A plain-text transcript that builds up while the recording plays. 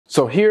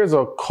So here's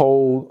a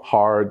cold,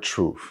 hard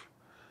truth.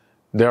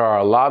 There are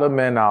a lot of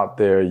men out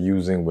there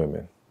using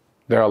women.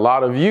 There are a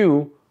lot of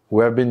you who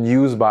have been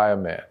used by a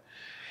man.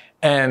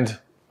 And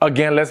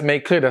again, let's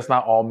make clear that's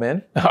not all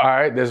men. All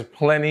right. There's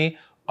plenty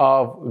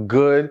of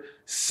good,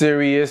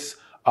 serious,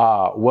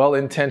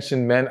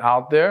 well-intentioned men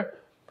out there.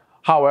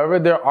 However,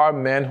 there are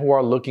men who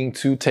are looking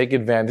to take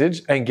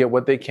advantage and get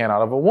what they can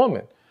out of a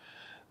woman.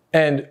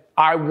 And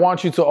I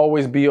want you to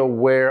always be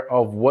aware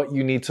of what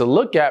you need to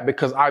look at,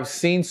 because I've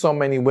seen so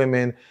many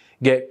women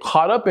get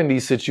caught up in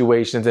these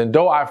situations. And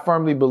though I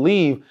firmly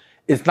believe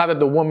it's not that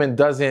the woman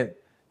doesn't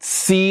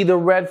see the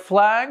red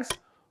flags,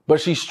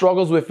 but she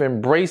struggles with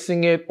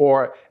embracing it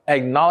or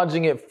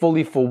acknowledging it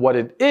fully for what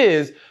it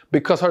is,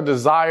 because her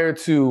desire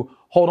to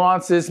hold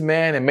on to this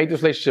man and make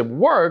this relationship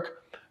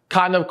work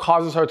kind of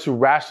causes her to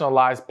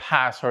rationalize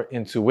past her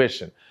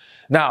intuition.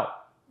 Now,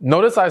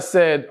 notice I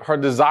said her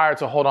desire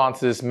to hold on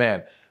to this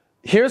man.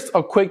 Here's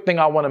a quick thing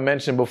I want to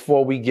mention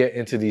before we get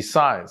into these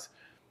signs.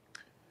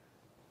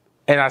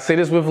 And I say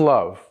this with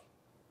love.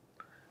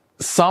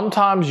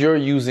 Sometimes you're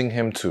using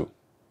him too.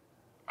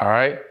 All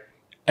right?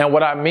 And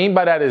what I mean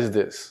by that is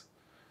this.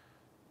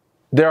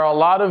 There are a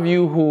lot of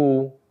you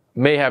who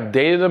may have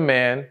dated a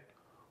man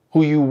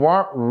who you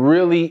weren't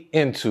really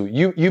into.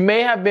 You may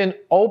have been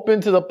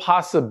open to the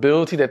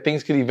possibility that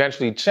things could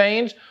eventually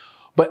change,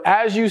 but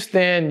as you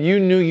stand, you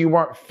knew you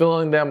weren't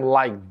feeling them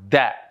like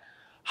that.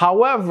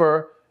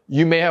 However,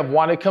 you may have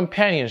wanted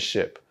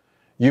companionship.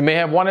 You may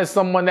have wanted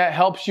someone that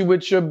helps you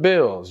with your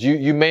bills.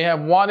 You may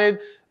have wanted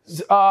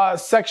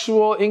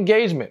sexual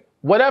engagement,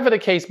 whatever the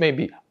case may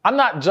be. I'm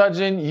not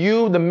judging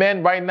you, the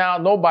men right now,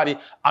 nobody.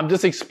 I'm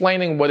just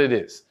explaining what it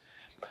is.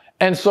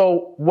 And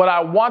so what I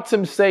want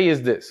to say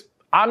is this.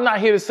 I'm not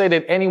here to say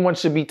that anyone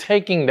should be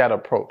taking that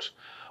approach,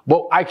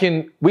 but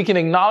we can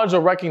acknowledge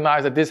or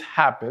recognize that this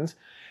happens.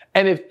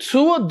 And if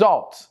two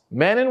adults,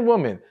 men and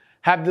women,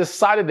 have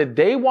decided that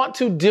they want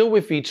to deal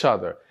with each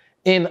other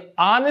in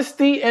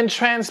honesty and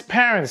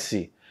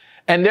transparency,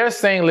 and they're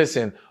saying,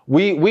 listen,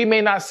 we may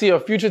not see a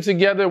future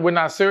together, we're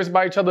not serious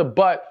about each other,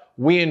 but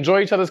we enjoy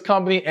each other's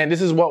company, and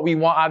this is what we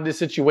want out of this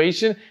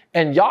situation,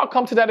 and y'all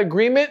come to that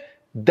agreement,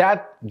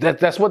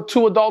 that's what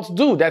two adults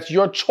do. That's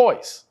your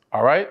choice,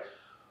 all right?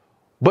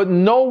 But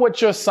know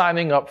what you're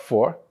signing up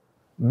for.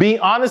 Be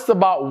honest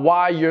about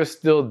why you're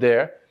still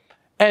there.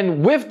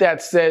 And with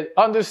that said,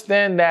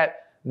 understand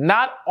that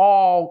not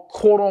all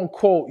quote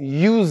unquote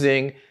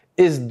using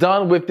is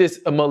done with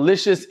this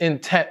malicious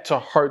intent to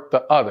hurt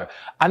the other.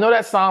 I know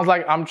that sounds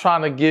like I'm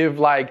trying to give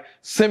like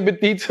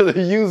sympathy to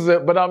the user,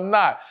 but I'm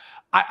not.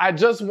 I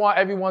just want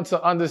everyone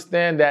to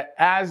understand that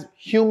as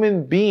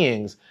human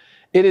beings,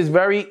 it is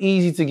very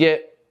easy to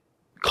get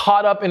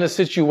caught up in a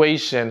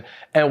situation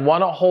and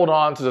want to hold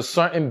on to the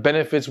certain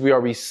benefits we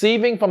are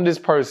receiving from this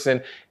person,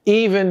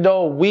 even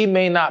though we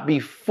may not be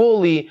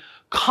fully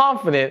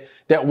confident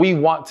that we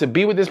want to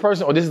be with this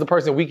person or this is the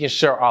person we can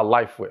share our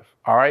life with.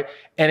 All right.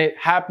 And it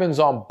happens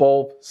on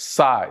both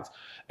sides.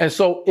 And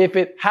so if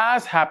it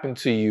has happened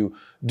to you,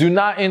 do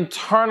not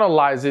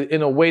internalize it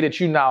in a way that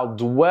you now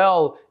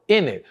dwell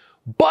in it,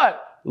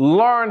 but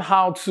learn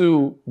how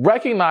to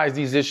recognize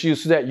these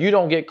issues so that you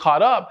don't get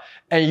caught up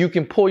and you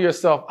can pull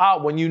yourself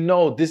out when you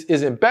know this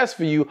isn't best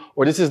for you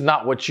or this is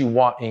not what you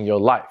want in your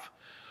life.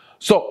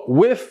 So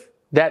with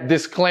that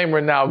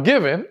disclaimer now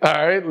given,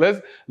 all right,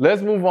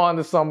 let's move on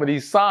to some of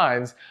these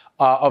signs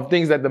of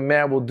things that the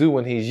man will do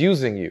when he's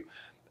using you.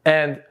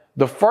 And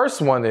the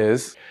first one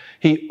is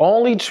he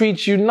only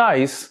treats you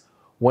nice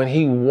when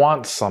he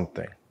wants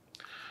something.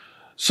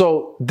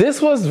 So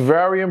this was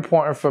very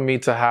important for me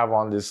to have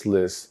on this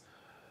list.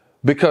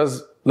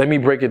 Because let me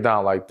break it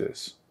down like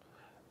this.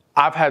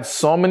 I've had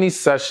so many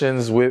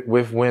sessions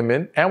with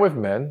women and with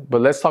men, but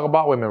let's talk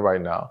about women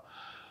right now,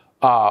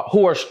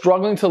 who are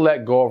struggling to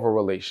let go of a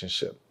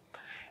relationship.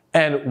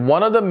 And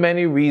one of the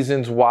many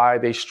reasons why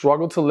they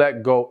struggle to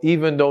let go,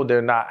 even though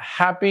they're not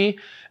happy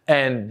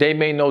and they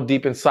may know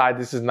deep inside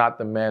this is not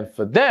the man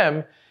for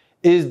them,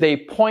 is they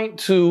point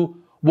to,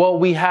 well,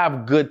 we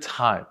have good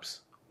times.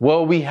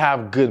 Well, we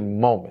have good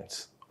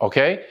moments.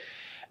 Okay.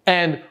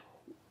 And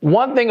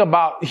one thing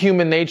about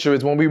human nature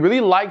is when we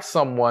really like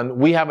someone,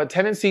 we have a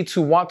tendency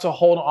to want to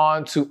hold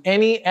on to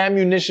any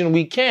ammunition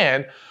we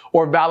can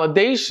or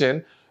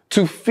validation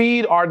to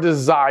feed our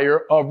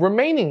desire of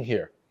remaining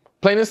here.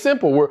 Plain and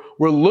simple.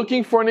 We're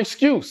looking for an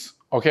excuse.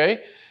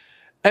 Okay.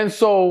 And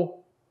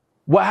so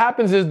what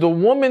happens is the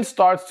woman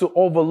starts to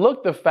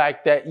overlook the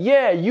fact that,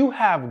 yeah, you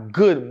have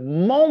good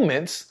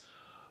moments,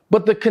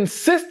 but the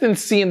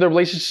consistency in the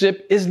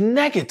relationship is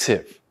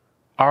negative.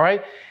 All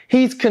right.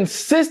 He's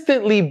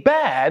consistently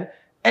bad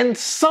and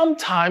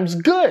sometimes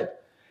good.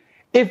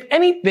 If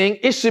anything,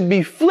 it should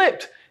be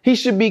flipped. He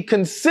should be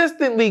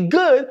consistently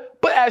good,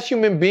 but as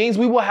human beings,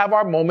 we will have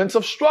our moments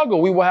of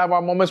struggle. We will have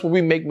our moments where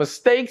we make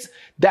mistakes.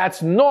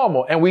 That's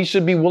normal. And we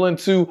should be willing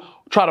to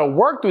try to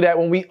work through that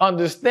when we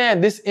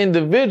understand this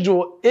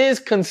individual is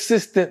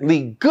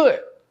consistently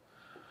good.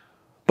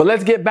 But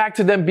let's get back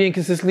to them being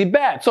consistently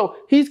bad. So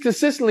he's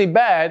consistently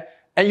bad.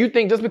 And you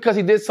think just because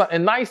he did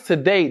something nice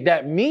today,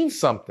 that means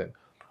something.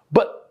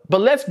 But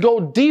let's go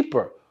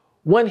deeper.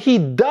 When he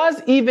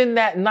does even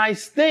that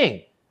nice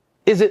thing,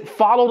 is it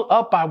followed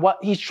up by what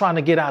he's trying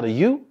to get out of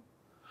you?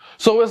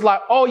 So it's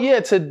like, oh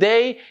yeah,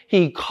 today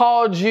he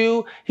called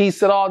you. He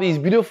said all these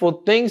beautiful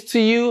things to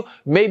you.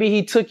 Maybe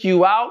he took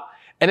you out.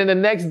 And then the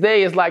next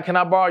day it's like, can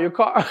I borrow your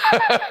car?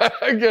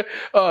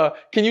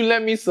 Can you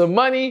lend me some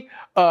money?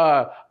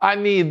 I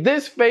need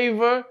this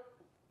favor.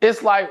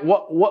 It's like,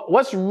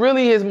 what's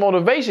really his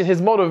motivation?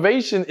 His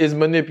motivation is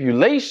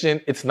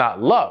manipulation. It's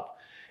not love.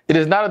 It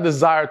is not a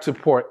desire to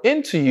pour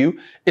into you.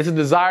 It's a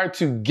desire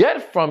to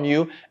get from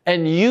you,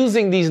 and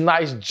using these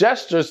nice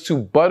gestures to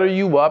butter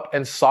you up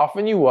and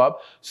soften you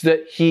up so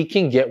that he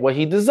can get what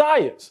he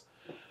desires.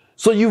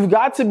 So you've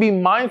got to be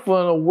mindful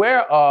and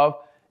aware of,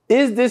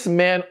 is this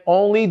man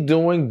only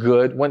doing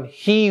good when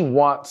he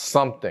wants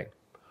something?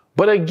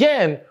 But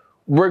again,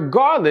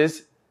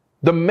 regardless,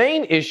 the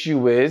main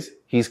issue is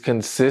he's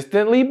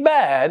consistently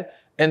bad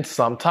and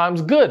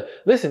sometimes good.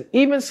 Listen,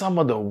 even some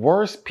of the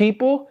worst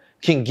people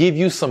can give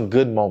you some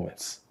good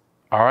moments.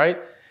 All right?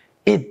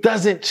 It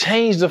doesn't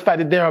change the fact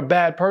that they're a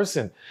bad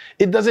person.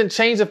 It doesn't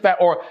change the fact,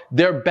 or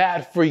they're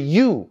bad for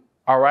you.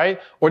 All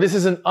right? Or this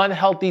is an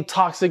unhealthy,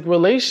 toxic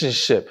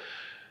relationship.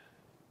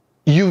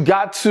 You've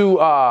got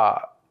to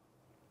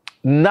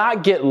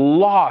not get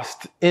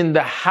lost in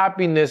the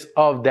happiness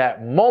of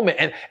that moment.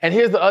 And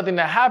here's the other thing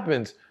that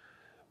happens.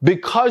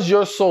 Because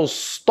you're so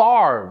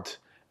starved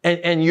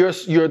and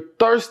you're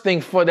thirsting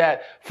for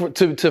that,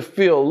 to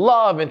feel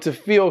love and to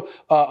feel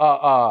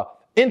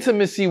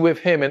intimacy with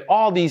him and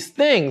all these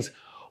things,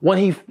 when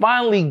he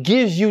finally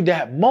gives you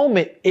that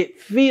moment,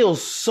 it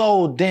feels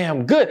so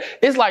damn good.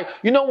 It's like,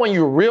 you know, when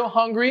you're real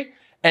hungry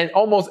and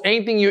almost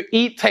anything you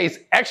eat tastes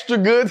extra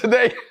good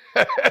today.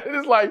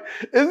 It's like,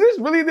 is this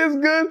really this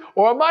good,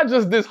 or am I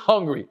just this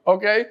hungry?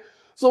 Okay.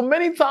 So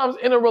many times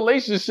in a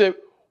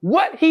relationship,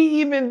 what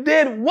he even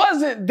did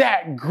wasn't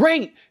that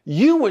great.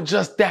 You were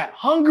just that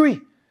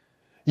hungry.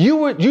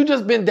 You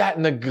just been that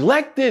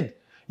neglected.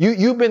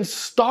 You've been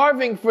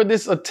starving for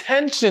this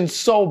attention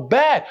so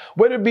bad,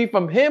 whether it be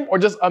from him or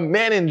just a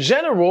man in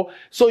general.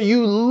 So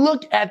you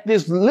look at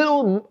this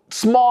little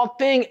small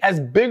thing as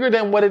bigger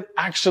than what it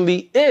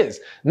actually is.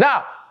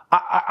 Now,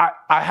 I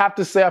have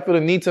to say, I feel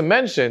the need to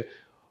mention,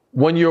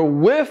 when you're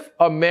with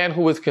a man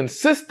who is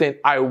consistent,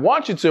 I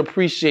want you to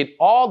appreciate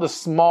all the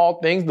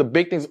small things, the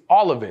big things,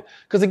 all of it.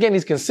 Because again,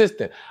 he's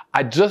consistent.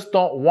 I just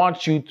don't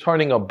want you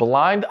turning a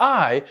blind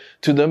eye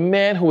to the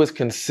man who is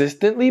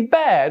consistently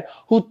bad,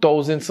 who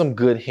throws in some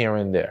good here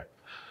and there.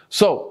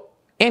 So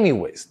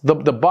anyways, the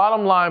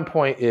bottom line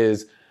point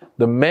is,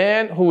 the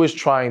man who is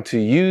trying to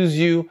use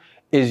you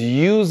is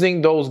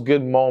using those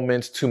good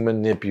moments to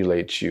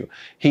manipulate you.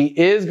 He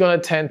is going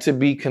to tend to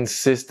be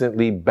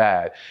consistently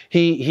bad.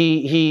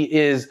 He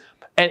is,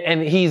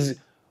 and he's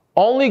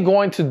only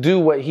going to do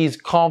what he's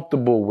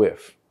comfortable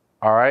with.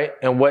 All right.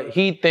 And what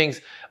he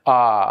thinks,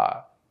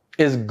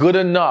 is good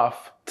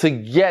enough to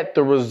get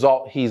the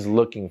result he's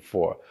looking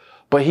for.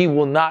 But he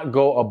will not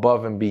go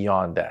above and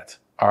beyond that.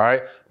 All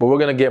right. But we're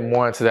going to get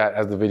more into that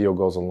as the video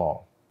goes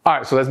along. All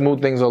right. So let's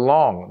move things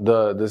along.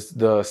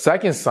 The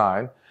second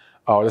sign,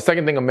 or the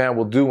second thing a man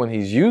will do when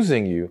he's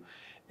using you,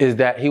 is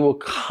that he will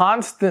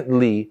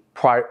constantly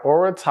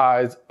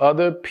prioritize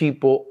other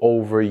people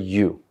over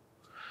you.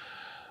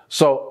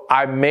 So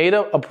I made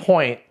a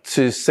point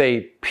to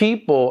say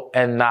people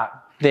and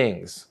not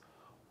things,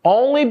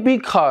 only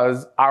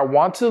because I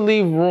want to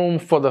leave room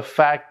for the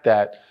fact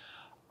that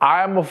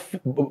I am a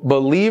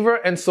believer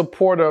and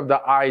supporter of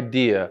the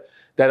idea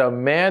that a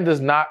man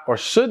does not or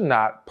should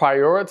not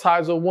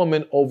prioritize a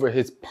woman over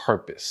his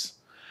purpose.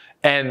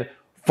 And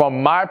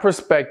from my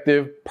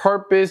perspective,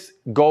 purpose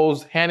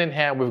goes hand in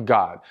hand with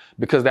God,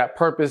 because that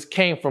purpose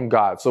came from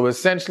God. So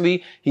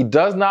essentially, he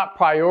does not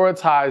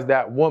prioritize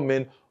that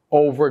woman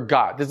over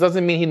God. This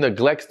doesn't mean he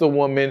neglects the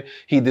woman,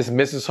 he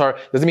dismisses her,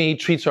 doesn't mean he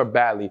treats her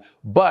badly.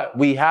 But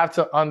we have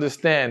to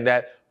understand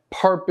that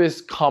purpose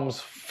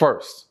comes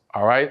first,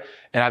 all right?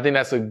 And I think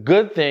that's a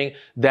good thing,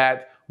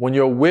 that when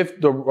you're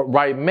with the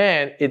right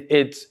man,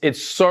 it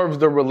serves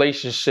the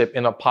relationship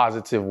in a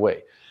positive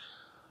way.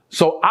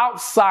 So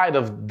outside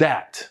of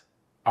that,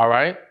 all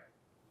right,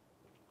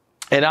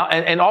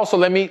 and also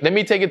let me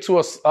take it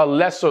to a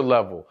lesser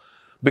level,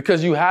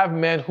 because you have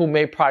men who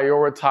may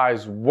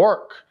prioritize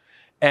work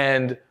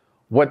and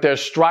what they're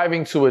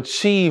striving to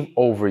achieve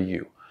over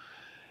you.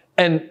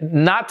 And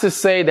not to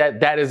say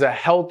that that is a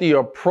healthy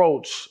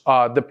approach,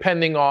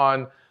 depending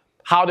on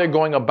how they're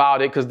going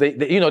about it, because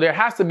there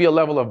has to be a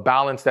level of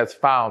balance that's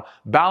found.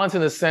 Balance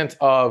in the sense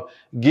of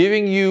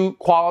giving you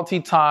quality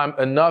time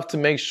enough to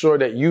make sure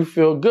that you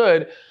feel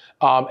good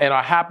and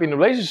are happy in the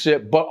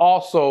relationship, but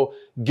also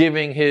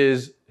giving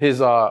his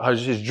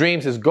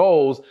dreams, his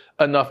goals,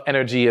 enough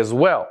energy as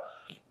well.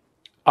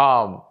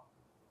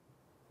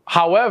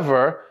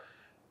 However,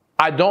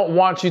 I don't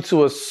want you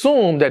to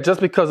assume that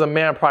just because a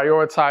man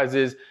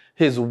prioritizes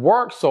his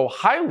work so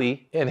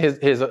highly and his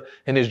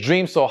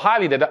dreams so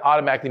highly, that it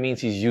automatically means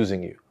he's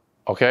using you.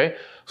 Okay?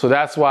 So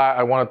that's why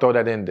I want to throw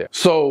that in there.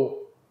 So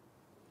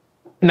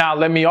now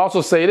let me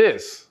also say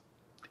this.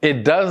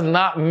 It does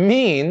not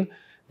mean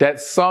that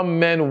some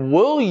men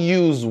will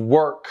use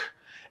work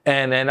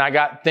and I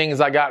got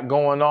things I got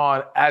going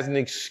on as an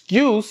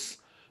excuse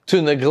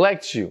to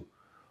neglect you.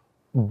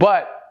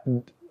 But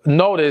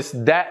notice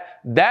that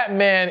that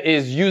man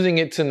is using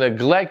it to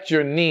neglect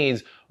your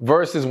needs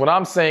versus what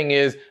I'm saying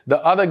is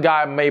the other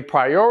guy may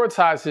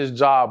prioritize his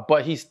job,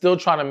 but he's still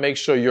trying to make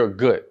sure you're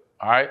good.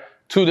 All right.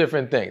 Two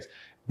different things.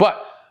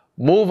 But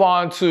move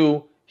on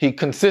to he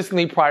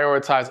consistently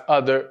prioritizes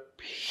other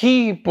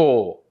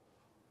people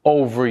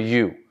over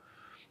you.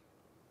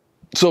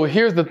 So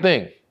here's the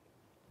thing.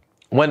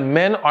 When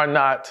men are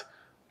not,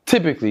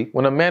 typically,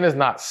 when a man is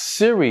not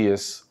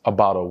serious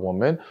about a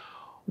woman,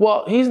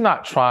 well, he's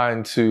not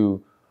trying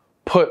to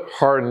put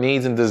her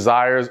needs and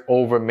desires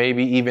over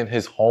maybe even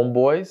his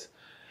homeboys.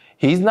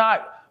 He's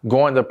not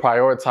going to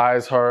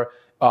prioritize her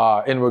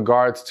in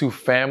regards to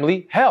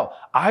family. Hell,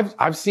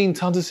 I've seen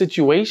tons of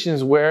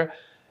situations where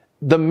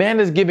the man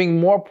is giving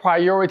more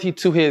priority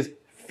to his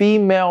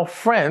female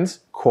friends,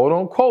 quote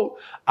unquote.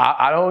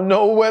 I don't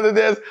know whether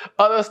there's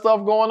other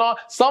stuff going on.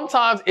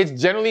 Sometimes it's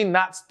generally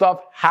not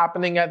stuff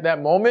happening at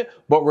that moment,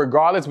 but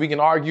regardless, we can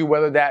argue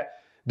whether that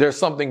there's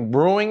something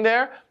brewing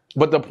there.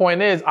 But the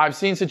point is, I've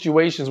seen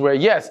situations where,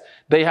 yes,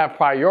 they have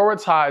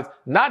prioritized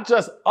not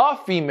just a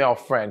female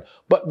friend,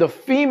 but the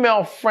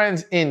female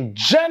friends in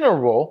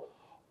general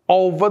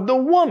over the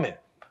woman.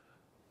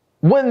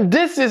 When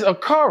this is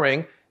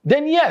occurring,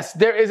 then yes,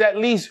 there is at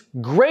least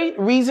great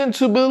reason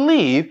to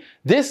believe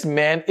this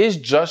man is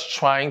just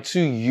trying to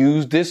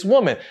use this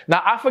woman.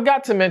 Now, I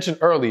forgot to mention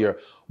earlier,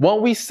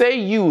 when we say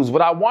use,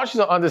 what I want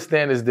you to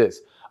understand is this.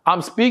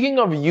 I'm speaking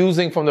of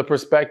using from the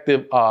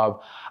perspective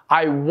of,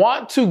 I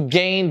want to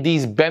gain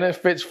these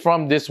benefits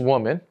from this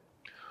woman,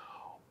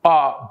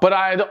 but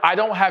I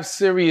don't have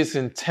serious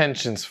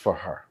intentions for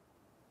her.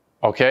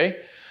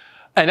 Okay?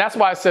 And that's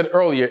why I said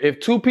earlier,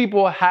 if two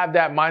people have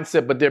that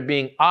mindset, but they're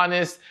being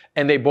honest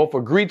and they both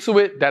agree to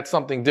it, that's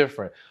something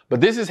different. But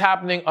this is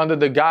happening under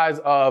the guise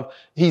of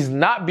he's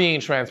not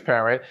being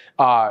transparent.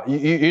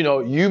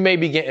 You may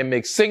be getting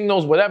mixed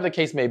signals, whatever the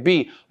case may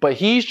be, but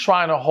he's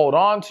trying to hold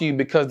on to you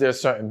because there's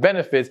certain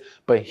benefits,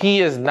 but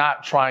he is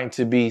not trying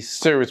to be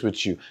serious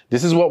with you.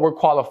 This is what we're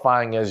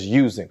qualifying as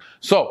using.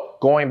 So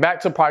going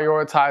back to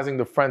prioritizing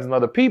the friends and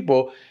other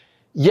people,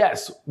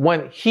 yes,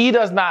 when he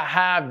does not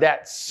have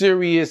that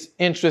serious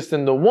interest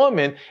in the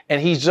woman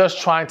and he's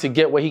just trying to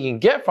get what he can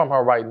get from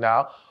her right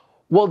now,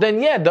 well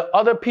then yeah, the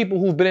other people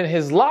who've been in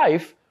his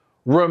life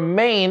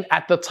remain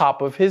at the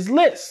top of his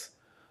list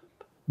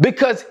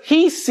because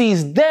he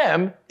sees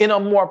them in a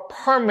more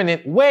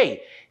permanent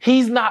way.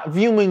 He's not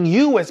viewing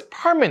you as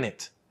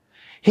permanent.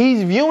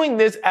 He's viewing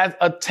this as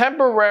a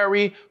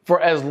temporary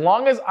for as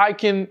long as I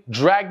can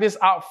drag this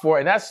out for,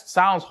 and that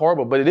sounds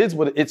horrible, but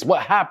it's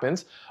what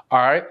happens. All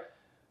right.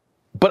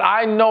 But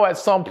I know at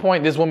some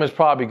point this woman's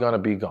probably going to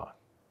be gone.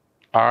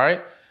 All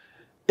right.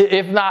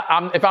 If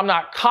I'm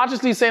not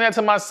consciously saying that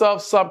to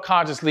myself,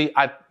 subconsciously,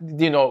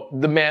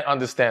 the man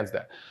understands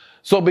that.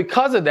 So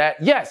because of that,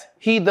 yes,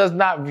 he does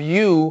not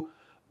view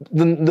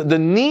the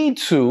need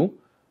to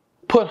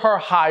put her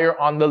higher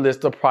on the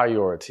list of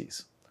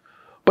priorities.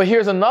 But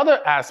here's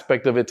another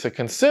aspect of it to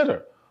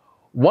consider.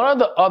 One of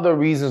the other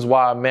reasons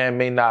why a man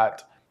may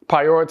not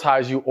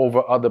prioritize you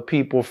over other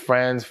people,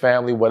 friends,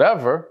 family,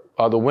 whatever,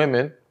 other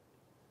women,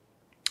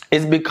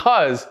 is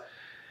because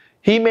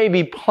he may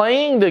be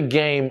playing the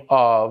game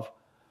of,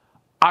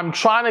 I'm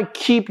trying to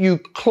keep you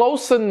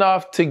close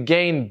enough to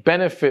gain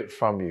benefit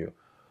from you,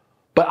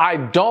 but I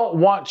don't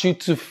want you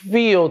to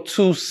feel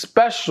too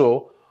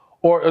special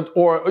or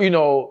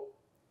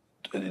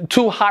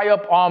too high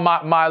up on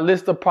my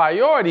list of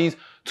priorities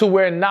to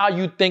where now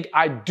you think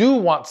I do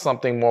want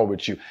something more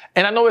with you.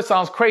 And I know it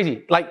sounds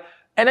crazy.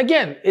 And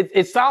again,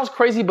 it sounds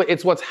crazy, but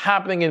it's what's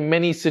happening in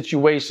many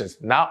situations.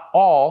 Not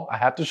all, I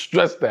have to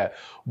stress that,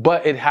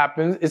 but it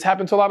happens. It's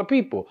happened to a lot of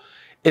people.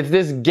 It's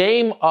this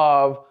game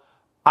of,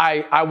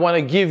 I want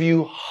to give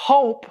you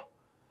hope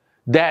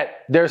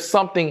that there's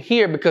something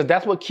here because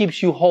that's what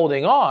keeps you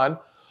holding on.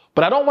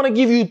 But I don't want to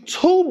give you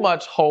too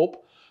much hope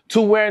to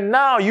where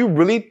now you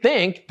really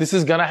think this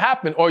is going to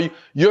happen, or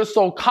you're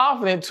so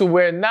confident to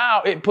where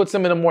now it puts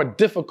him in a more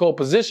difficult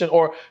position,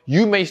 or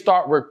you may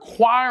start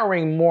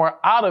requiring more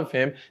out of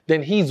him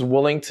than he's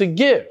willing to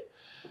give.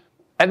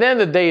 At the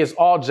end of the day, it's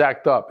all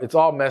jacked up. It's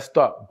all messed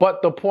up.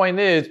 But the point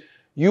is,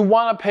 you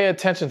want to pay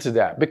attention to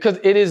that because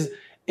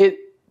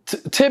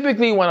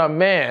typically when a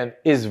man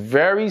is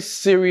very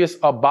serious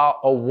about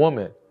a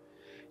woman,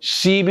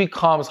 she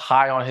becomes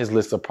high on his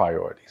list of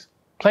priorities.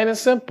 Plain and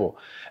simple.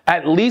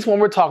 At least when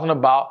we're talking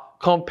about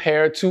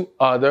compared to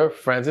other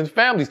friends and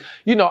families.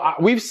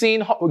 We've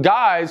seen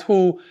guys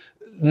who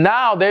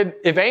now they're,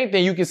 if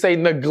anything, you can say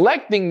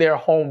neglecting their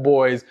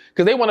homeboys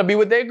because they want to be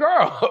with their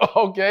girl.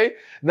 Okay.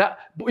 Now,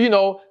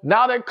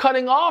 now they're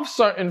cutting off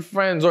certain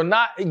friends or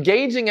not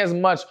engaging as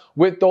much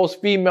with those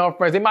female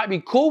friends. They might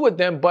be cool with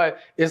them, but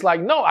it's like,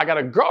 no, I got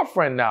a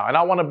girlfriend now and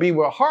I want to be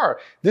with her.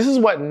 This is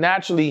what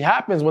naturally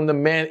happens when the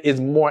man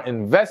is more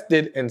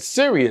invested and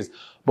serious.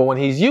 But when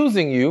he's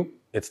using you,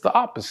 it's the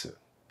opposite.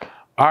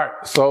 All right.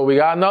 So we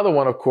got another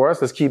one, of course.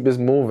 Let's keep this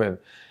moving.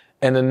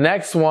 And the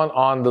next one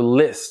on the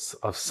list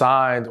of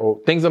signs or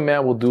things a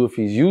man will do if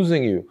he's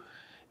using you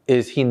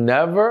is he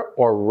never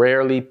or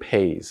rarely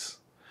pays.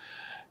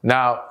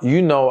 Now,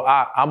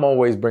 I'm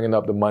always bringing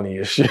up the money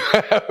issue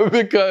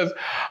because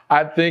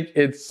I think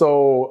it's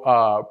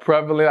so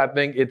prevalent. I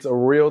think it's a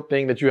real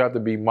thing that you have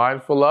to be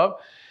mindful of.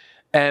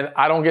 And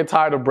I don't get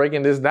tired of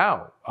breaking this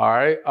down. All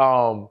right.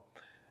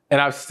 And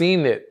I've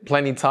seen it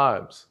plenty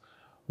times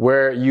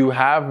where you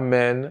have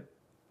men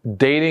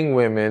dating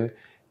women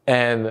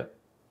and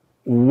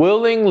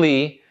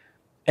willingly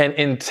and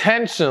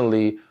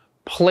intentionally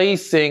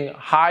placing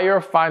higher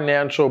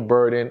financial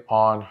burden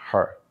on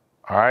her.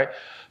 All right.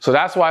 So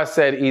that's why I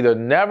said either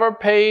never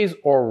pays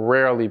or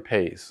rarely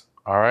pays.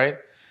 All right.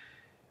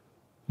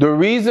 The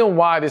reason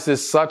why this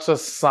is such a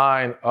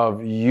sign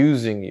of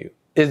using you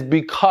is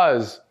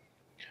because,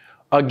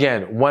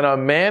 again, when a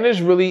man is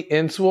really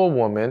into a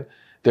woman,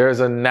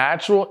 there's a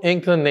natural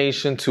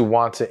inclination to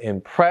want to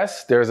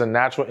impress. There's a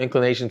natural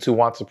inclination to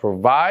want to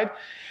provide.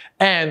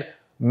 And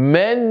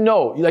men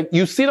know, like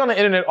you see it on the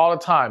internet all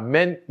the time,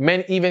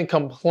 men even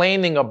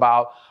complaining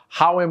about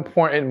how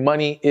important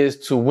money is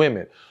to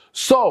women.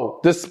 So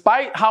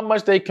despite how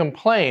much they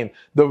complain,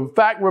 the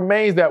fact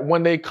remains that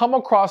when they come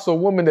across a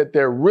woman that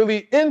they're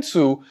really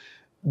into,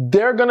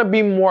 they're going to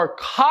be more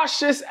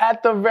cautious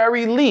at the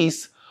very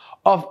least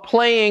of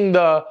playing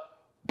the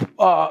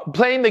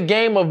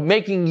game of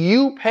making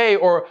you pay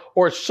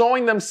or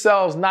showing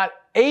themselves not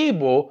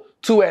able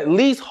to at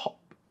least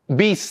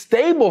be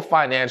stable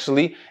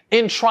financially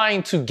in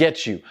trying to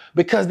get you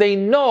because they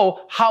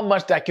know how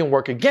much that can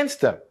work against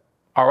them.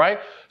 All right.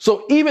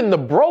 So even the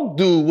broke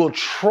dude will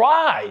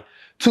try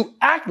to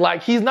act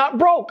like he's not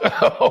broke.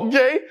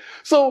 Okay.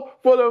 So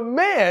for the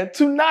man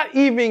to not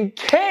even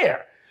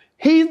care,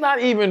 he's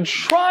not even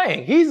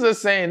trying. He's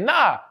just saying,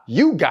 nah,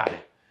 you got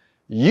it.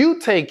 You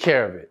take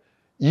care of it.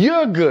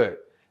 You're good.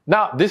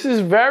 Now, this is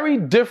very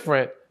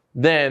different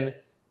than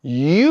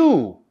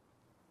you.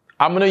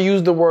 I'm going to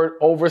use the word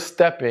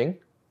overstepping,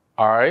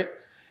 all right,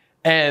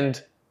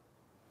 and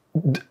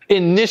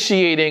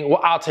initiating, well,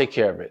 I'll take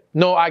care of it.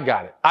 No, I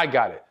got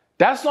it.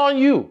 That's on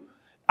you.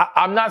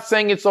 I'm not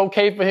saying it's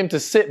okay for him to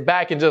sit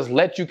back and just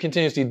let you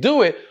continuously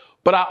do it,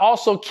 but I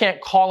also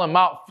can't call him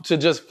out to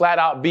just flat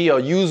out be a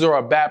user or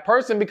a bad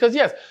person because,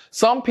 yes,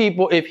 some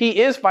people, if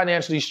he is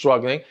financially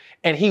struggling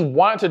and he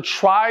wanted to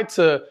try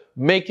to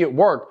make it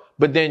work,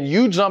 but then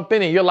you jump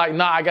in and you're like,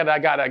 nah, I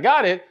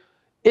got it.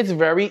 It's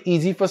very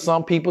easy for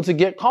some people to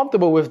get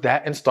comfortable with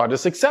that and start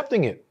just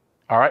accepting it.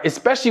 All right.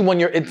 Especially when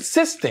you're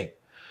insisting.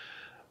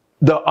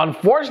 The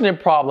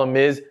unfortunate problem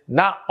is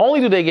not only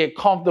do they get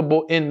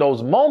comfortable in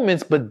those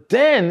moments, but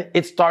then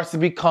it starts to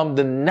become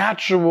the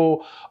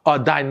natural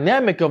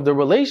dynamic of the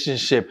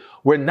relationship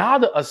where now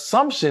the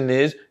assumption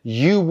is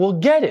you will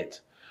get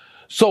it.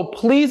 So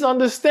please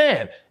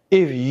understand,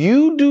 if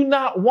you do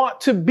not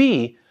want to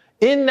be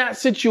in that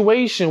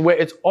situation where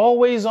it's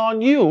always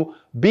on you,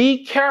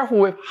 be careful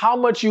with how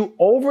much you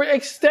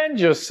overextend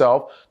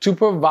yourself to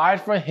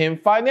provide for him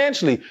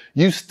financially.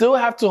 You still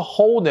have to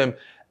hold him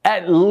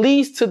at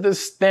least to the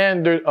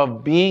standard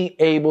of being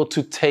able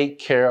to take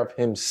care of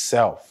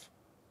himself.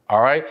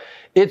 All right.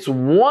 It's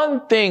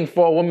one thing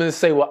for a woman to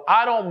say, well,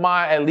 I don't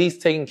mind at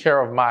least taking care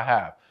of my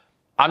half.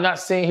 I'm not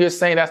sitting here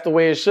saying that's the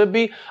way it should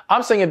be.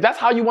 I'm saying if that's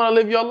how you want to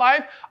live your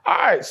life, all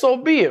right, so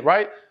be it,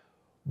 right?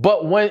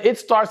 But when it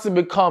starts to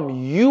become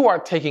you are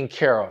taking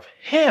care of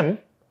him,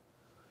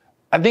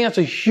 I think that's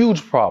a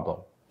huge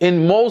problem.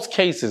 In most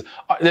cases,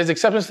 there's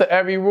exceptions to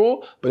every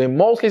rule, but in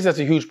most cases, that's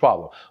a huge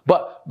problem.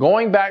 But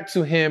going back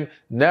to him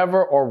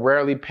never or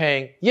rarely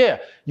paying, yeah,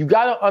 you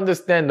got to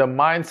understand the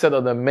mindset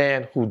of the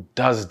man who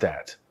does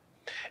that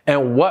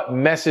and what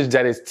message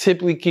that is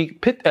typically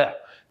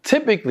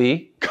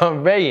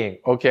conveying,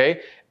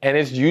 okay? And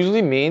it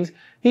usually means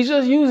he's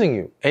just using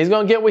you and he's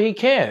going to get what he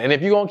can. And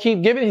if you're going to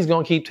keep giving, he's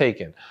going to keep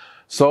taking.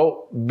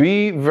 So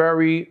be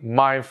very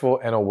mindful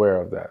and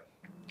aware of that.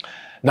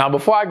 Now,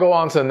 before I go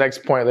on to the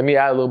next point, let me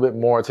add a little bit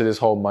more to this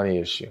whole money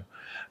issue.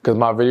 Because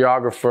my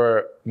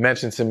videographer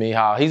mentioned to me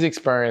how he's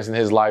experienced in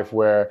his life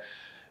where,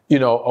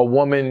 a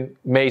woman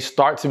may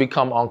start to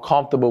become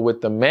uncomfortable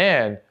with the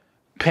man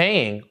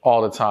paying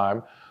all the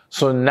time.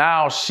 So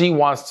now she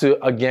wants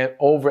to, again,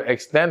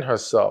 overextend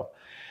herself.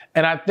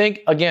 And I think,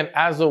 again,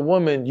 as a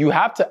woman, you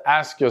have to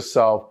ask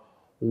yourself,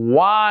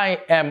 why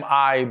am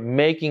I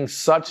making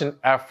such an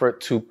effort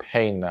to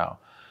pay now?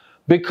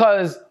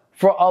 Because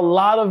for a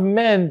lot of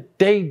men,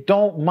 they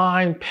don't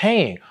mind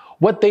paying.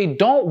 What they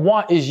don't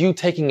want is you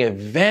taking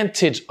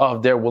advantage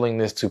of their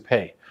willingness to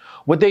pay.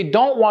 What they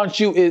don't want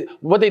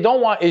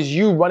is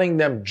you running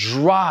them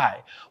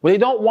dry. What they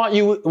don't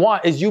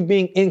want is you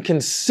being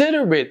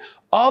inconsiderate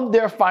of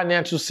their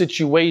financial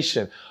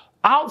situation.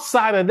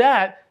 Outside of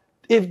that,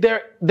 if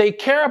they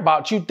care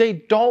about you, they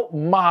don't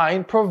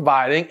mind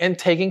providing and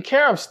taking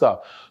care of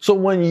stuff. So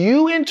when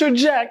you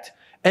interject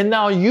and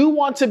now you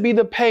want to be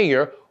the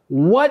payer,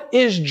 what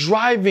is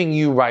driving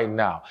you right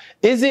now?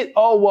 Is it,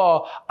 oh,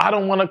 well, I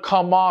don't want to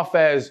come off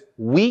as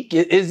weak?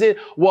 Is it,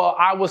 well,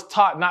 I was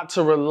taught not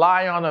to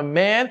rely on a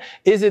man?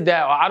 Is it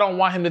that I don't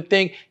want him to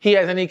think he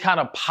has any kind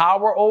of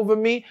power over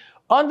me?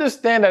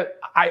 Understand that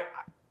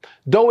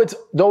though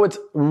it's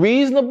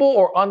reasonable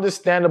or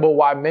understandable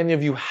why many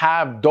of you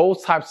have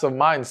those types of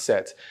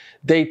mindsets,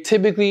 they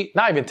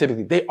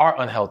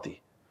are unhealthy.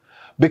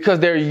 Because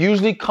they're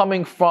usually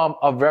coming from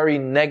a very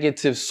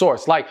negative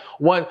source. Like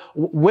when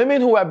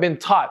women who have been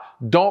taught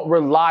don't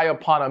rely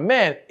upon a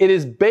man, it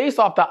is based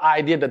off the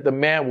idea that the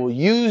man will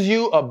use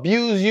you,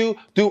 abuse you,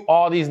 do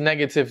all these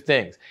negative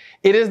things.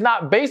 It is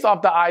not based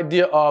off the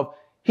idea of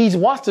he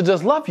wants to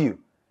just love you.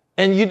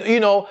 And you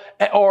know,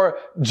 or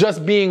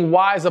just being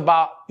wise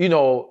about, you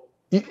know,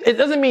 it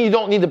doesn't mean you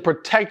don't need to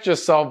protect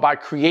yourself by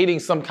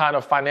creating some kind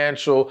of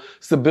financial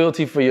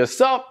stability for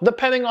yourself,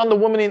 depending on the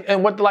woman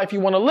and what life you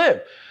want to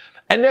live.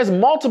 And there's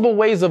multiple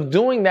ways of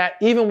doing that,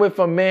 even with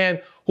a man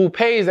who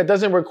pays, that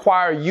doesn't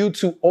require you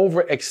to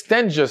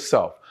overextend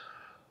yourself.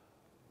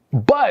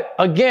 But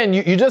again,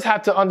 you just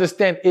have to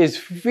understand, is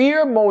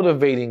fear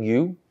motivating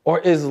you or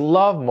is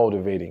love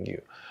motivating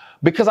you?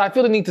 Because I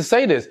feel the need to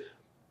say this.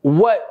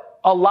 What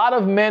a lot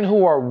of men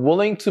who are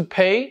willing to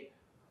pay,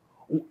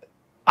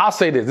 I'll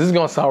say this.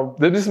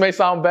 This may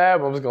sound bad,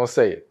 but I'm just going to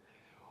say it.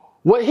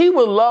 What he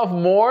would love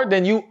more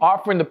than you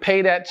offering to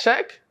pay that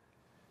check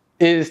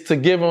is to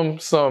give him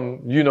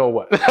some, you know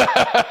what,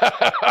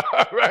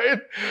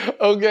 right?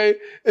 Okay.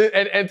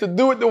 And to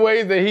do it the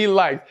ways that he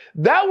likes.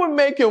 That would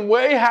make him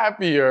way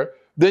happier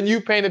than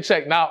you paying the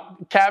check. Now,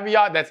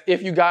 caveat, that's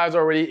if you guys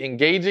are already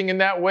engaging in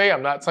that way.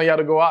 I'm not telling y'all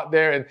to go out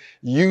there and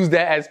use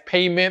that as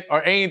payment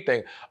or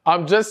anything.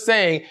 I'm just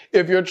saying,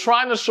 if you're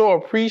trying to show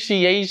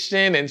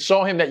appreciation and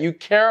show him that you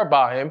care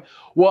about him,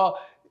 well,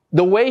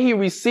 the way he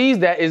receives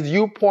that is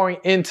you pouring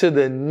into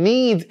the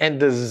needs and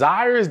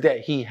desires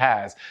that he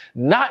has,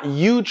 not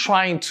you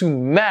trying to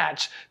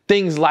match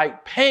things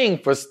like paying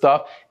for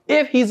stuff.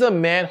 If he's a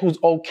man who's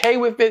okay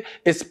with it,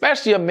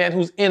 especially a man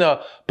who's in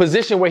a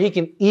position where he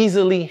can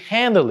easily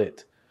handle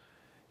it.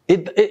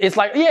 It's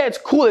like, yeah, it's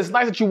cool. It's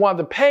nice that you want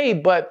to pay,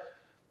 but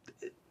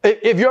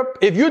if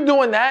you're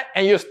doing that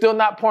and you're still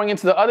not pouring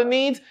into the other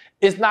needs,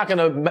 it's not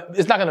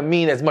gonna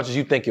mean as much as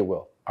you think it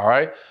will. All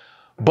right.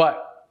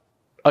 But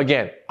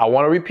again, I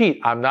want to repeat,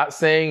 I'm not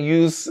saying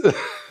use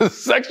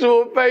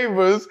sexual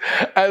favors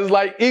as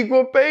like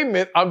equal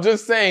payment. I'm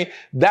just saying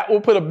that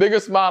will put a bigger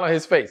smile on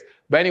his face.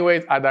 But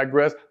anyways, I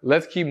digress.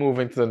 Let's keep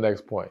moving to the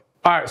next point.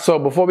 All right. So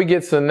before we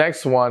get to the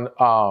next one,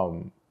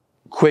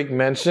 quick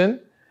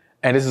mention,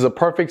 and this is a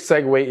perfect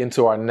segue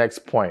into our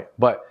next point,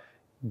 but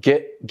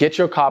get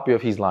your copy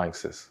of He's Lying,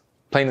 Sis.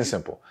 Plain and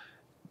simple.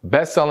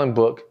 Best-selling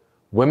book.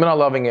 Women are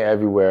loving it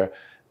everywhere.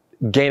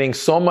 Gaining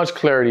so much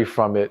clarity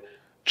from it.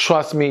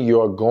 Trust me,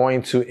 you're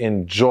going to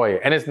enjoy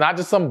it. And it's not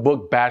just some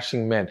book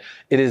bashing men.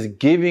 It is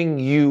giving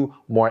you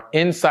more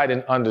insight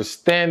and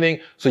understanding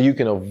so you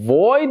can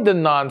avoid the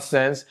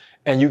nonsense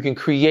and you can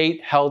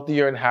create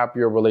healthier and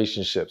happier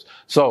relationships.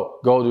 So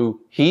go to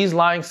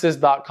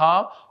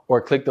he'slyingsis.com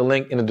or click the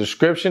link in the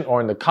description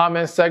or in the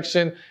comment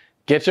section.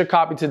 Get your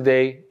copy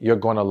today. You're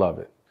going to love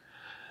it.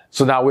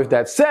 So now with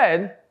that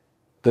said,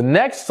 the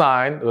next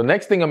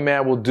thing a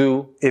man will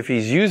do if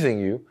he's using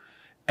you,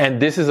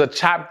 and this is a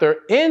chapter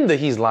in the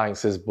He's Lying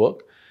Sis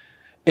book,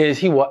 is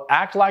he will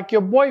act like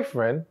your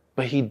boyfriend,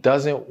 but he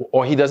doesn't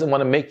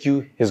want to make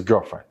you his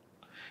girlfriend.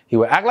 He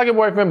will act like your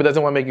boyfriend, but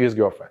doesn't want to make you his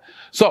girlfriend.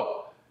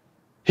 So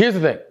here's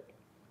the thing.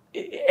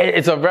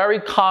 It's a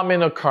very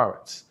common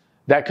occurrence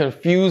that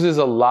confuses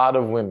a lot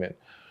of women,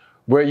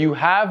 where you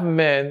have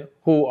men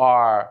who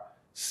are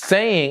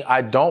saying,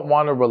 I don't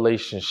want a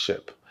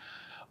relationship.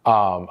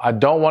 I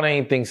don't want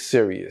anything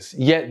serious.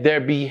 Yet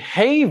their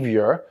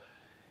behavior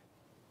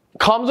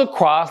comes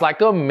across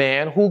like a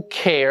man who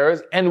cares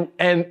and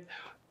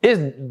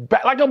is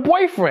like a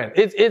boyfriend.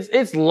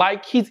 It's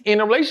like he's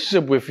in a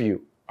relationship with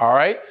you. All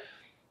right.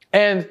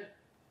 And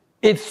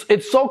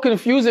it's so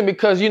confusing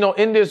because, you know,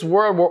 in this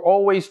world, we're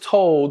always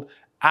told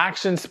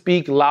actions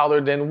speak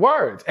louder than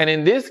words. And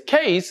in this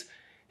case,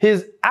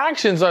 his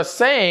actions are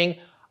saying,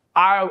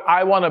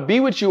 I want to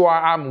be with you or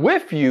I'm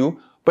with you.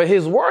 But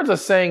his words are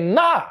saying,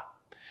 nah.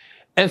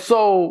 And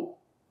so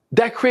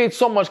that creates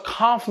so much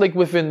conflict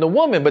within the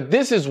woman. But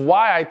this is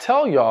why I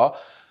tell y'all,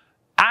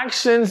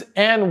 actions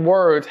and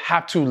words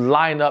have to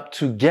line up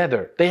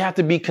together. They have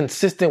to be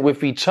consistent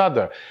with each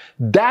other.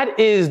 That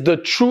is the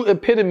true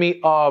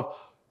epitome of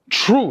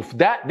truth.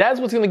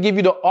 That's what's going to give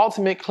you the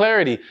ultimate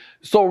clarity.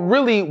 So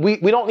really, we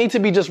don't need to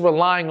be just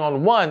relying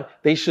on one.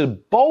 They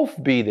should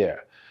both be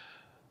there.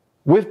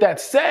 With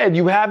that said,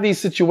 you have these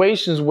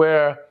situations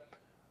where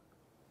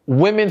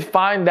women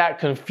find that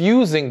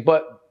confusing,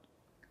 but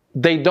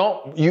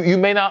you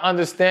may not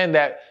understand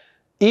that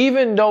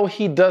even though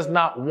he does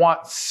not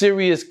want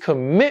serious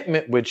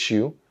commitment with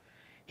you,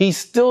 he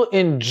still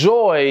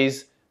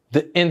enjoys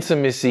the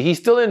intimacy. He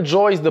still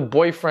enjoys the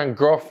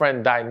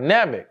boyfriend-girlfriend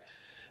dynamic.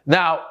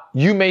 Now,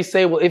 you may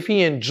say, well, if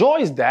he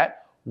enjoys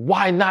that,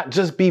 why not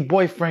just be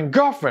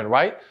boyfriend-girlfriend,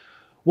 right?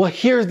 Well,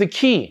 here's the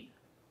key.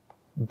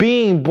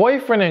 Being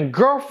boyfriend and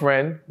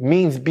girlfriend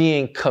means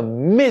being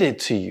committed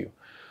to you.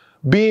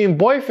 Being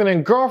boyfriend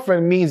and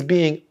girlfriend means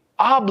being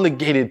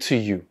obligated to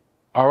you,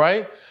 all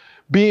right?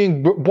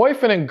 Being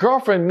boyfriend and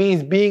girlfriend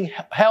means being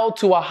held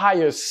to a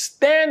higher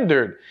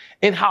standard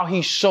in how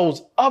he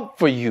shows up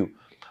for you.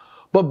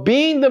 But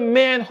being the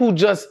man who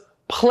just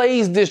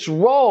plays this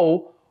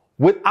role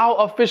without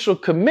official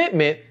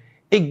commitment,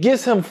 it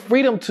gives him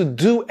freedom to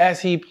do as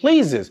he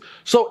pleases.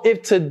 So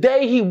if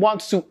today he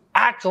wants to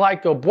act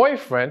like a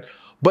boyfriend,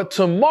 but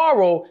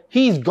tomorrow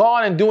he's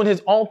gone and doing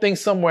his own thing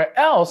somewhere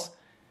else,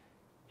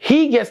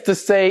 he gets to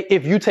say,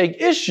 if you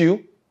take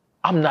issue,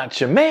 I'm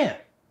not your man.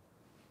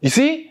 You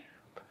see?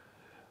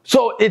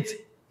 So it's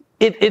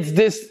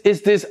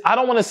this, I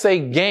don't want to say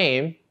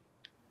game,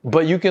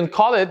 but you can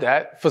call it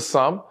that for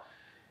some.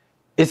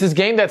 It's this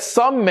game that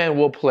some men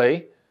will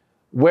play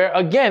where,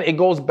 again, it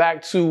goes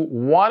back to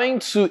wanting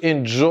to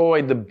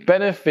enjoy the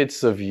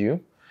benefits of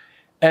you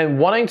and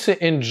wanting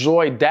to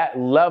enjoy that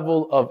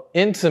level of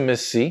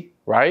intimacy,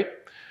 right?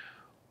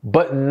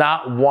 But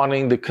not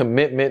wanting the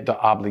commitment, the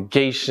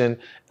obligation,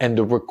 and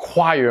the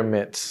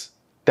requirements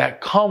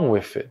that come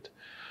with it.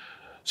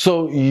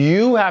 So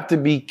you have to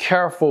be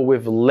careful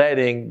with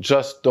letting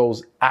just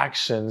those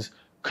actions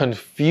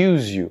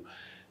confuse you.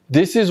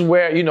 This is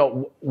where,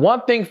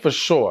 one thing for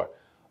sure,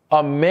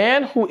 a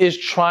man who is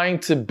trying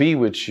to be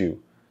with you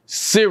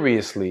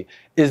seriously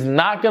is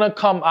not going to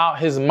come out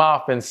his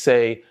mouth and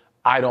say,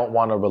 I don't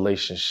want a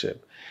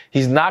relationship.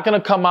 He's not going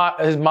to come out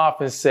his mouth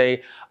and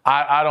say,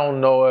 I don't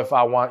know if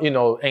I want,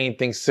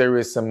 anything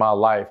serious in my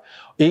life.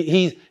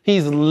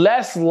 He's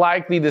less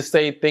likely to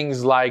say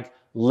things like,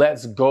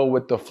 let's go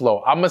with the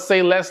flow. I'm going to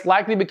say less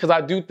likely because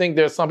I do think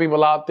there's some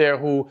people out there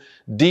who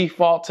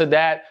default to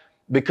that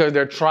because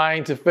they're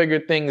trying to figure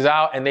things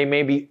out and they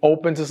may be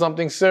open to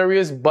something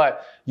serious.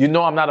 But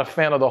I'm not a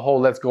fan of the whole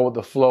let's go with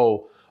the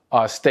flow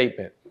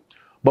statement.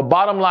 But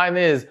bottom line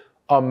is,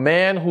 a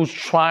man who's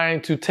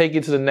trying to take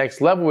it to the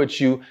next level with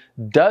you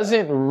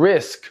doesn't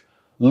risk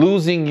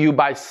losing you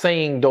by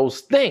saying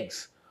those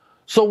things.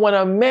 So when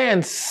a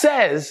man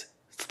says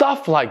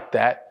stuff like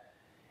that,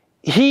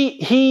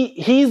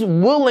 he's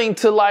willing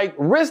to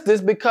risk this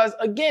because,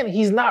 again,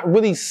 he's not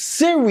really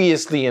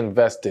seriously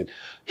invested.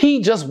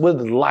 He just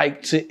would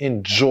like to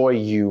enjoy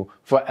you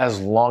for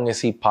as long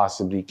as he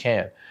possibly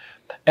can.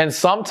 And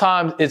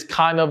sometimes it's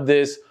kind of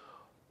this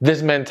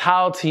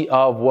mentality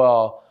of,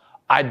 well,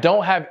 I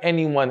don't have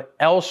anyone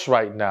else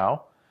right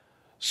now,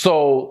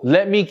 so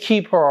let me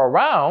keep her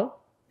around,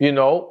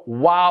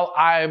 while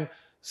I'm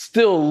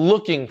still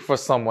looking for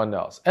someone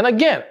else. And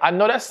again, I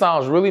know that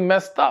sounds really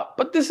messed up,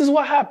 but this is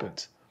what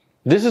happens.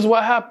 This is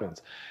what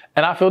happens.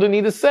 And I feel the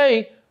need to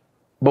say,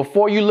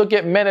 before you look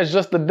at men as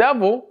just the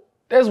devil,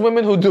 there's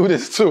women who do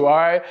this too, all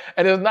right?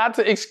 And it's not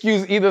to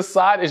excuse either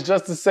side. It's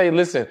just to say,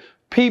 listen,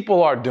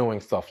 people are doing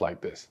stuff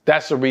like this.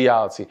 That's the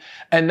reality.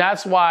 And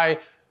that's why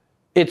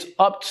it's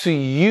up to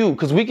you,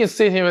 because we can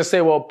sit here and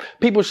say, well,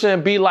 people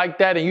shouldn't be like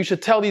that and you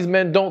should tell these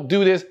men don't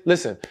do this.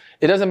 Listen,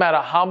 it doesn't matter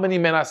how many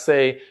men I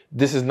say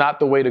this is not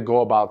the way to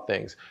go about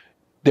things.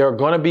 There are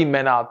going to be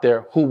men out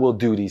there who will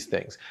do these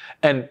things.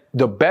 And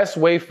the best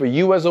way for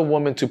you as a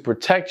woman to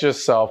protect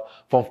yourself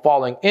from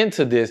falling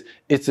into this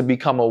is to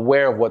become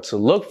aware of what to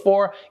look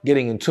for,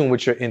 getting in tune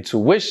with your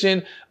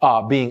intuition,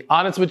 being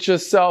honest with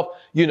yourself,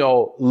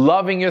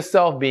 loving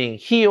yourself, being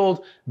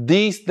healed.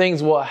 These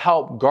things will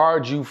help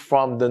guard you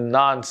from the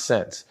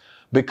nonsense.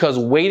 Because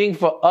waiting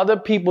for other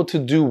people to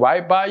do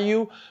right by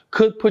you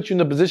could put you in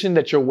the position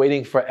that you're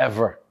waiting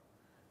forever.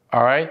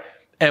 All right?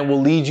 And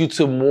will lead you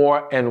to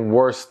more and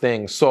worse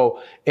things.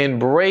 So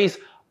embrace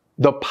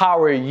the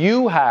power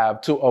you have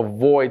to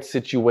avoid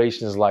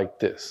situations like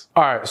this.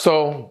 All right,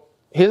 so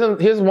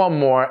here's one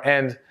more.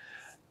 And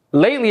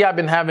lately I've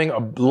been having a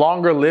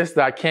longer list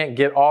that I can't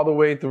get all the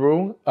way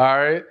through. All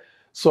right,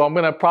 so I'm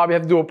gonna probably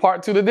have to do a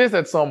part 2 to this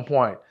at some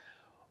point.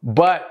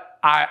 But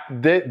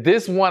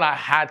this one I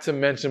had to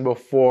mention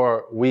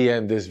before we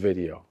end this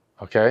video,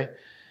 okay?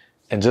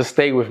 And just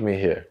stay with me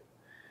here.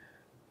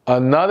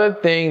 Another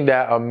thing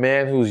that a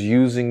man who's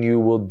using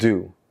you will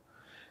do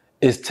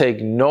is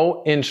take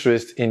no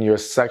interest in your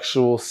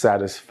sexual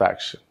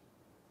satisfaction.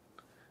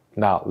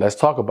 Now, let's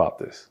talk about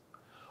this.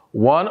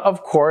 One,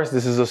 of course,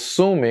 this is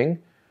assuming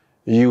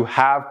you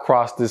have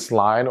crossed this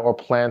line or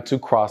plan to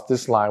cross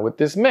this line with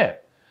this man.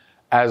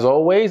 As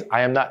always,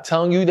 I am not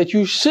telling you that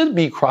you should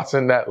be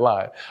crossing that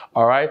line,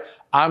 all right?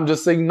 I'm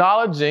just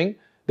acknowledging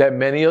that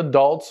many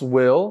adults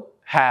will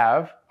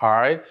have, all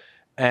right?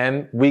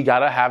 And we got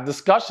to have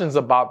discussions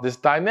about this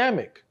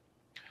dynamic.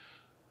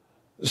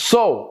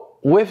 So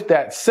with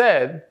that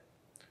said,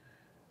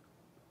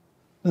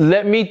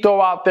 let me throw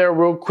out there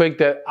real quick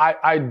that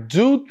I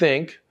do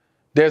think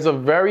there's a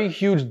very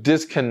huge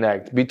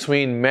disconnect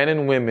between men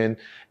and women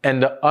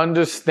and the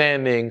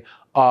understanding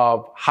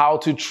of how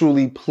to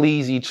truly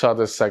please each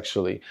other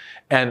sexually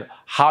and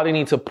how they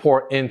need to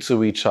pour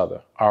into each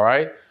other. All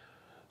right.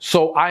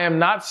 So I am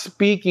not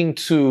speaking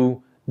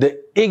to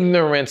the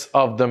ignorance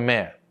of the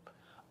man.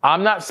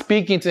 I'm not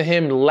speaking to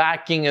him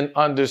lacking an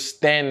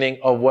understanding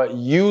of what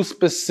you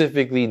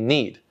specifically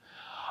need.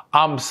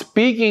 I'm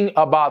speaking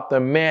about the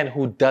man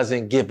who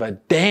doesn't give a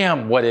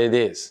damn what it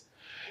is.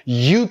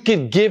 You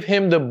could give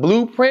him the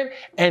blueprint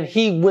and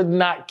he would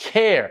not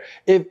care.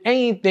 If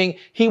anything,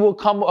 he will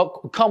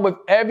come with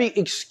every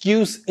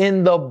excuse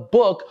in the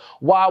book.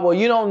 Why? Well,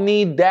 you don't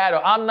need that,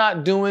 or I'm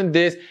not doing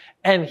this.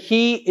 And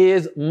he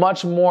is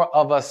much more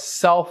of a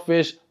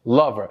selfish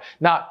lover.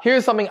 Now,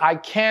 here's something I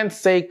can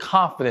say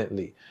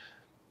confidently.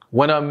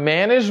 When a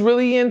man is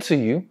really into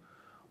you,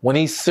 when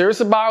he's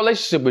serious about a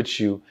relationship with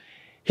you,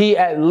 he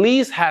at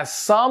least has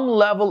some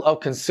level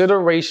of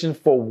consideration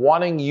for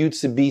wanting you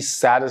to be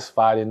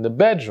satisfied in the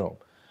bedroom.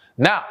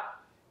 Now,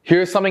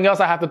 here's something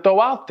else I have to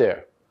throw out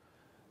there.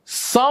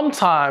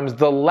 Sometimes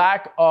the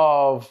lack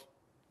of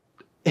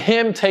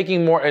him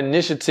taking more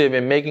initiative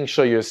and making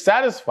sure you're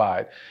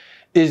satisfied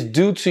is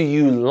due to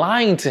you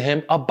lying to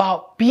him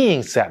about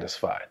being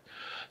satisfied.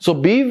 So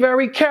be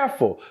very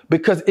careful,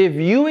 because if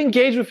you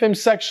engage with him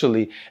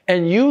sexually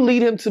and you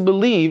lead him to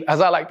believe, as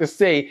I like to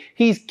say,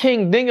 he's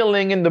king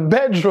ding-a-ling in the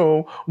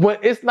bedroom when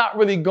it's not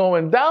really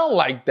going down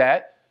like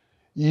that,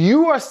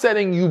 you are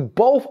setting you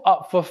both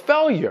up for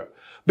failure,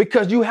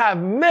 because you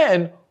have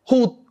men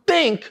who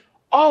think,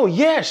 oh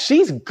yeah,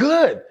 she's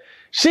good.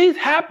 She's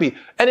happy.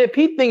 And if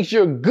he thinks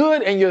you're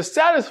good and you're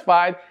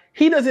satisfied,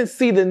 he doesn't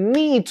see the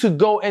need to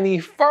go any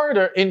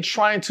further in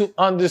trying to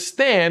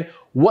understand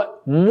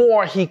what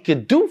more he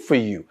could do for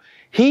you.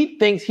 He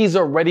thinks he's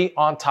already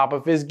on top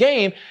of his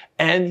game.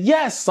 And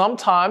yes,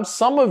 sometimes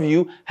some of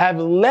you have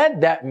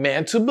led that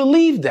man to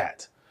believe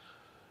that.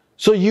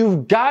 So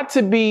you've got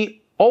to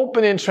be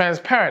open and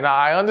transparent. Now,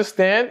 I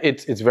understand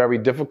it's very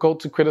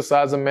difficult to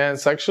criticize a man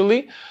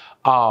sexually.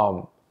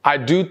 I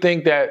do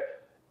think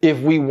that if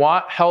we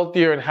want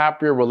healthier and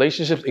happier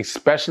relationships,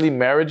 especially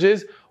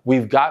marriages,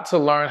 we've got to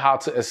learn how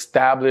to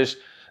establish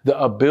the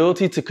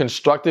ability to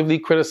constructively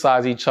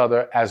criticize each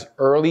other as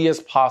early as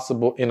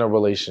possible in a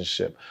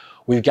relationship.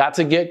 We've got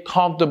to get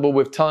comfortable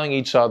with telling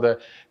each other,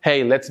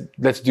 hey, let's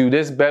do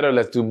this better.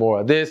 Let's do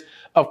more of this.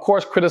 Of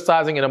course,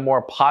 criticizing in a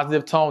more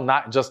positive tone,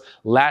 not just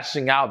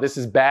lashing out. This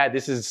is bad.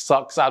 This is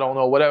sucks. I don't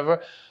know,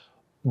 whatever.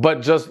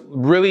 But just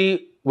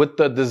really with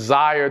the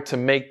desire to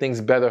make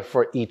things better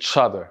for each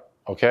other.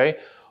 Okay.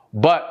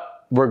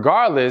 But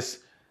regardless,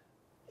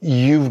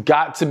 you've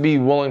got to be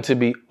willing to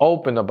be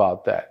open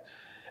about that.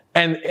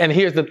 And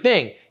here's the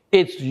thing.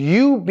 It's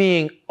you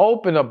being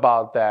open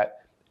about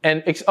that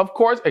and, of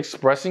course,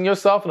 expressing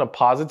yourself in a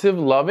positive,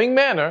 loving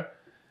manner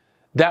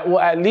that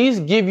will at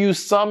least give you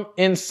some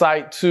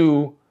insight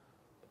to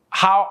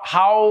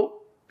how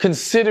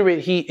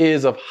considerate he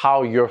is of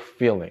how you're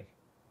feeling.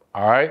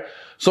 All right.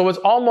 So it's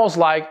almost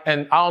like,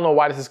 and I don't know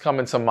why this is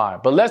coming to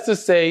mind, but let's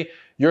just say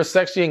you're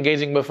sexually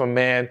engaging with a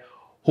man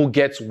who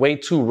gets way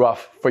too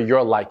rough for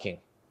your liking.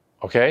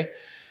 Okay.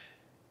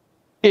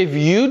 If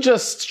you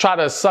just try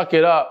to suck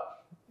it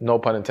up, no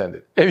pun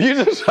intended, if you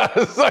just try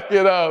to suck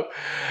it up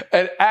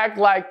and act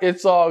like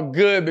it's all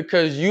good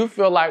because you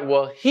feel like,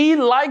 well, he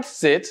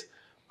likes it,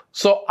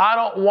 so I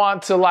don't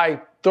want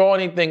to throw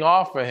anything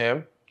off for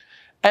him.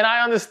 And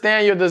I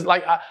understand you're just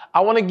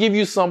I want to give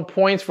you some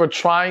points for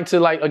trying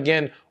to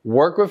again,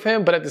 work with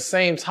him. But at the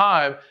same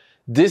time,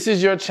 this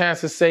is your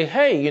chance to say,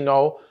 hey,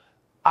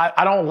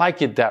 I don't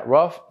like it that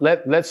rough.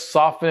 Let's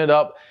soften it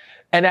up.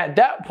 And at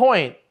that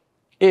point,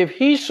 if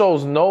he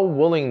shows no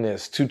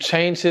willingness to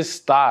change his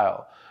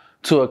style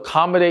to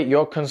accommodate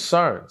your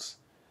concerns,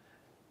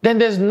 then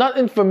there's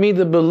nothing for me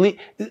to believe.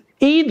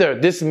 Either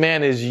this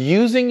man is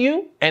using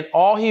you and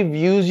all he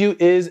views you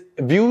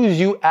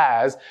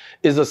as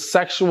is a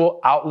sexual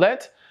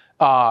outlet,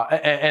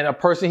 and a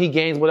person he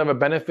gains whatever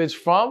benefits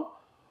from,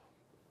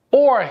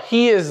 or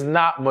he is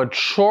not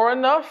mature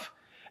enough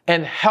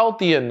and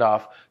healthy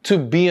enough to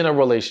be in a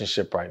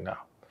relationship right now.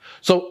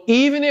 So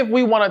even if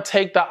we want to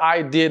take the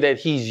idea that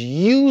he's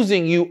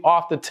using you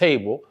off the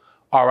table,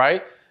 all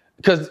right,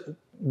 because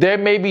there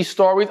may be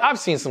stories, I've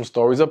seen some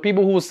stories of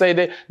people who will say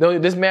that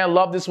this man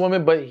loved this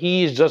woman, but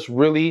he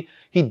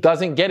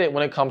doesn't get it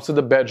when it comes to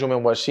the bedroom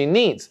and what she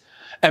needs.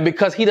 And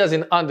because he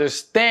doesn't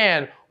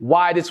understand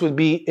why this would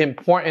be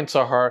important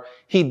to her,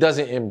 he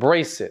doesn't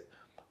embrace it.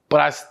 But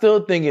I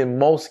still think in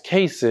most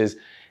cases,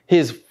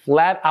 his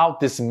flat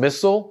out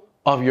dismissal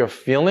of your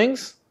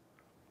feelings,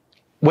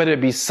 whether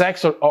it be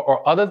sex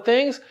or other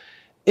things,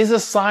 is a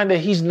sign that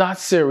he's not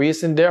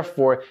serious, and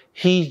therefore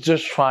he's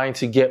just trying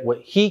to get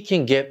what he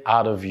can get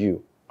out of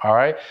you. All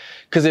right.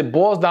 Because it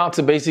boils down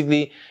to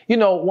basically,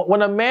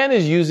 when a man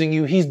is using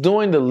you, he's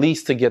doing the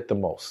least to get the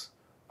most.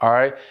 All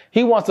right.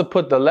 He wants to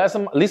put the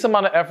least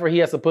amount of effort he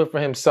has to put for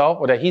himself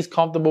or that he's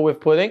comfortable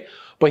with putting,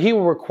 but he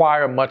will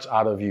require much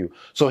out of you.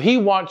 So he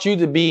wants you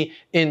to be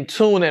in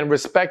tune and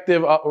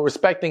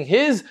respecting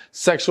his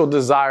sexual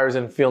desires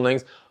and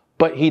feelings,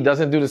 but he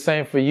doesn't do the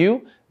same for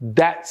you.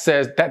 That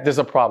says that there's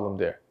a problem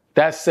there.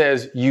 That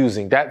says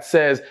using. That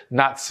says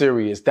not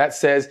serious. That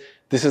says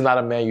this is not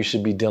a man you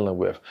should be dealing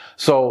with.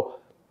 So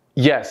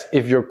yes,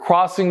 if you're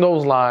crossing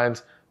those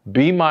lines,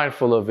 be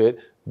mindful of it.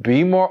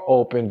 Be more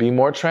open, be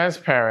more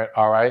transparent,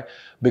 all right?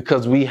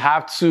 Because we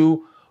have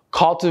to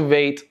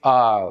cultivate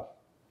a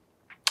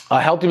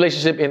healthy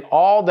relationship in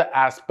all the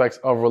aspects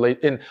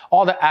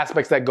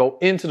that go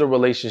into the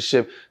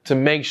relationship to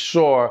make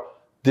sure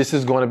this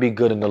is going to be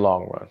good in the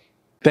long run.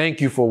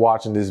 Thank you for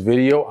watching this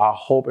video. I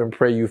hope and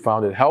pray you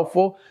found it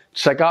helpful.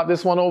 Check out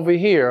this one over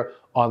here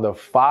on the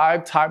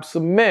 5 types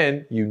of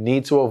men you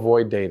need to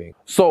avoid dating.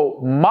 So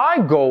my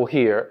goal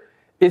here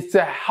is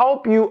to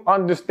help you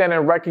understand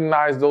and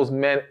recognize those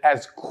men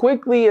as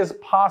quickly as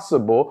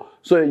possible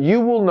so that you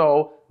will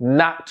know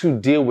not to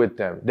deal with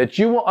them, that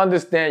you will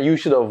understand you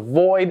should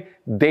avoid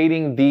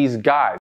dating these guys.